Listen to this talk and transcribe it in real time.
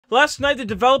Last night, the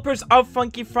developers of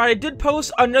Funky Friday did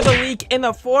post another leak in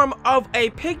the form of a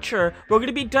picture. We're going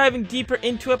to be diving deeper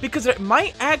into it because there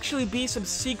might actually be some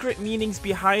secret meanings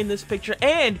behind this picture,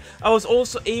 and I was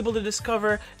also able to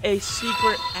discover a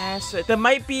secret asset that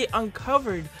might be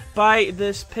uncovered by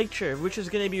this picture, which is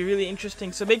going to be really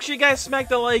interesting. So make sure you guys smack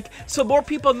the like so more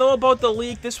people know about the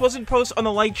leak. This wasn't posted on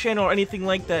the like channel or anything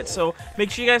like that, so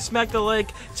make sure you guys smack the like,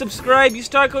 subscribe, use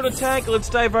star code attack. Let's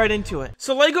dive right into it.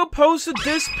 So Lego posted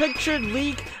this pictured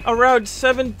leak around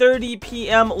 7:30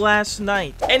 p.m. last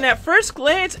night, and at first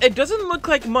glance it doesn't look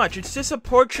like much. It's just a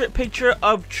portrait picture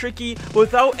of Tricky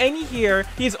without any hair.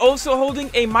 He's also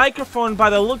holding a microphone by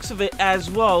the looks of it as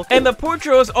well, and the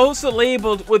portrait was also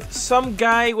labeled with some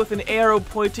guy with an arrow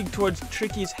pointing towards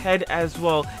Tricky's head as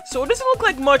well. So it doesn't look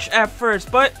like much at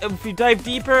first, but if we dive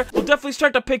deeper, we'll definitely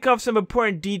start to pick up some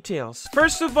important details.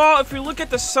 First of all, if you look at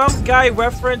the some guy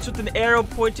reference with an arrow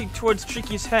pointing towards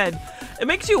Tricky's head, it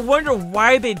makes you wonder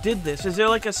why they did this. Is there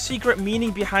like a secret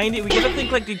meaning behind it? We gotta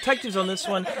think like detectives on this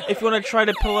one if you want to try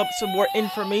to pull up some more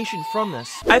information from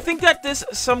this. I think that this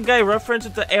some guy reference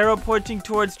with the arrow pointing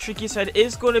towards Tricky's head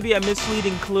is going to be a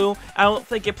misleading clue. I don't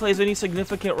think it plays any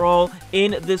significant role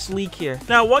in this leak here.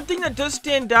 Now, one thing that does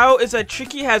stand out is that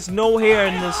Tricky has no hair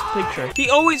in this picture. He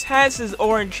always has his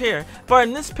orange hair, but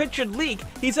in this pictured leak,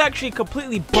 he's actually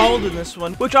completely bald in this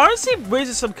one, which honestly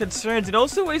raises some concerns and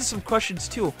also raises some questions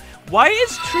too. Why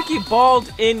is Tricky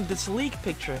bald in this leak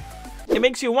picture? It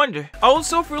makes you wonder.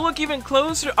 Also, if we look even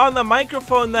closer on the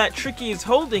microphone that Tricky is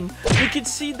holding, we can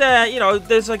see that, you know,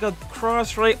 there's like a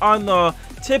cross right on the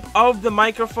tip of the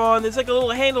microphone. There's like a little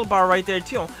handlebar right there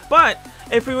too. But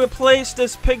if we replace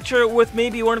this picture with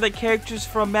maybe one of the characters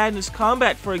from Madness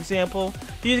Combat, for example,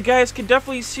 you guys can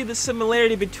definitely see the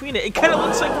similarity between it. It kind of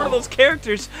looks like one of those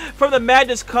characters from the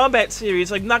Madness Combat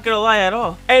series, like, not gonna lie at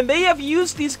all. And they have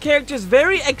used these characters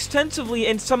very extensively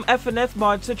in some FNF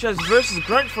mods, such as Versus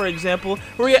Grunt, for example,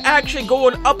 where you're actually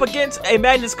going up against a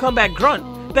Madness Combat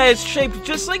Grunt that is shaped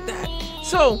just like that.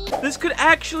 So, this could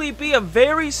actually be a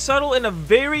very subtle and a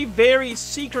very, very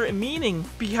secret meaning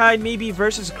behind maybe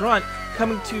Versus Grunt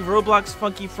coming to Roblox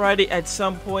Funky Friday at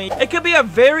some point. It could be a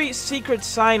very secret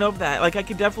sign of that. Like, I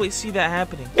could definitely see that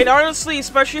happening. And honestly,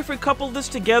 especially if we couple this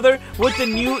together with the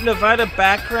new Nevada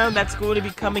background that's going to be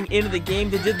coming into the game,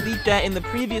 they did leak that in the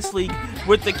previous leak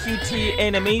with the QT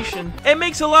animation. It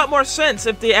makes a lot more sense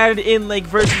if they added in like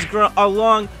Versus Grunt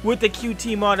along with the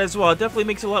QT mod as well. It definitely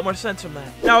makes a lot more sense from that.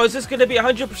 Now, is this going to be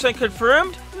 100%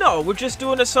 confirmed? No, we're just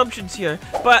doing assumptions here,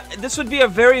 but this would be a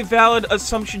very valid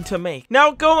assumption to make.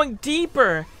 Now, going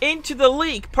deeper into the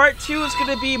leak, part 2 is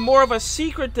going to be more of a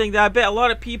secret thing that I bet a lot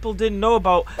of people didn't know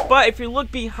about. But if you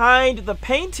look behind the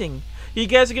painting, you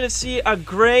guys are going to see a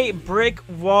gray brick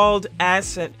walled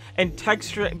asset and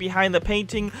texture behind the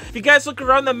painting. If you guys look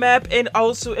around the map and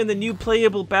also in the new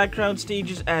playable background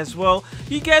stages as well,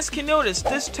 you guys can notice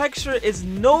this texture is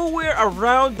nowhere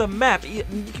around the map. You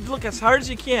can look as hard as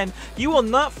you can. You will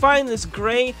not find this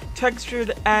gray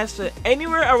textured asset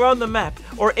anywhere around the map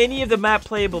or any of the map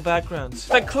playable backgrounds.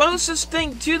 The closest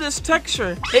thing to this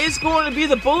texture is going to be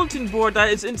the bulletin board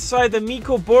that is inside the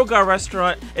Miko Borga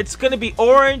restaurant. It's going to be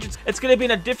orange. It's going to be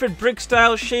in a different brick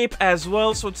style shape as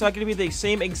well, so it's not going to be the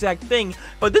same exact thing,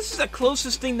 but this is the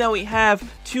closest thing that we have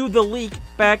to the leak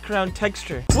background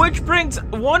texture, which brings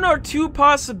one or two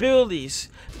possibilities.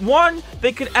 One,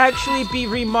 they could actually be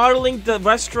remodeling the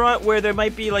restaurant where there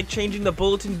might be like changing the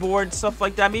bulletin board and stuff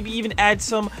like that. Maybe even add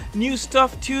some new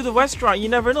stuff to the restaurant. You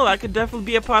never know. That could definitely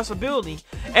be a possibility.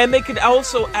 And they could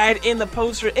also add in the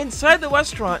poster inside the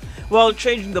restaurant while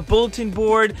changing the bulletin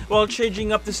board, while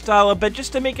changing up the style a bit,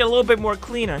 just to make it a little bit more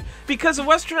cleaner. Because the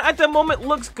restaurant at the moment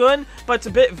looks good, but it's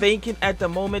a bit vacant at the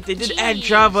moment. They did add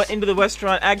Java into the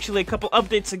restaurant actually a couple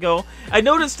updates ago. I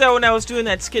noticed that when I was doing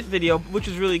that skit video, which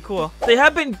is really cool. They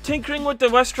have been tinkering with the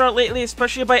restaurant lately,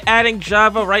 especially by adding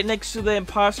Java right next to the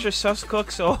imposter sus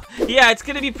cook. So yeah, it's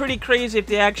gonna be pretty crazy if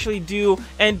they actually do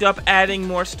end up adding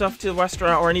more stuff to the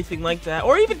restaurant or anything like that,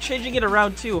 or even changing it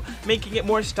around too, making it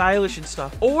more stylish and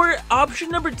stuff. Or option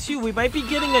number 2, we might be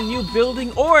getting a new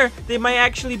building, or they might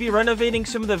actually be renovating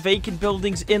some of the vacant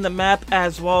buildings in the map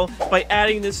as well by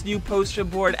adding this new poster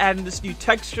board, adding this new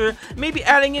texture, maybe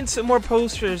adding in some more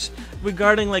posters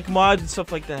regarding like mods and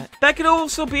stuff like that. That could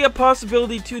also be a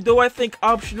possibility too, though I think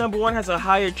option number 1 has a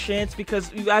higher chance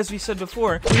because, as we said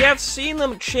before, we have seen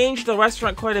them change the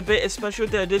restaurant quite a bit, especially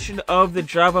with the addition of the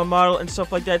Java model and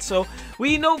stuff like that. So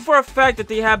we know for a fact that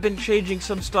they have been changing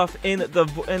some stuff in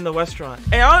the restaurant.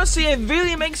 And honestly, it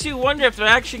really makes you wonder if they're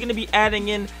actually going to be adding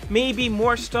in maybe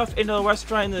more stuff into the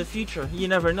restaurant in the future. You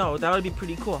never know. That would be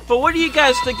pretty cool. But what do you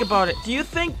guys think about it? Do you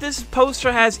think this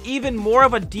poster has even more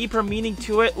of a deeper meaning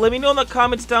to it? Let me know in the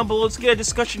comments down below. Let's get a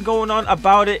discussion going on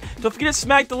about it. Don't forget to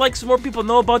smack the like so more people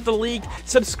know about the leak.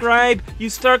 Subscribe,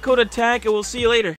 use star code ATTACK, and we'll see you later.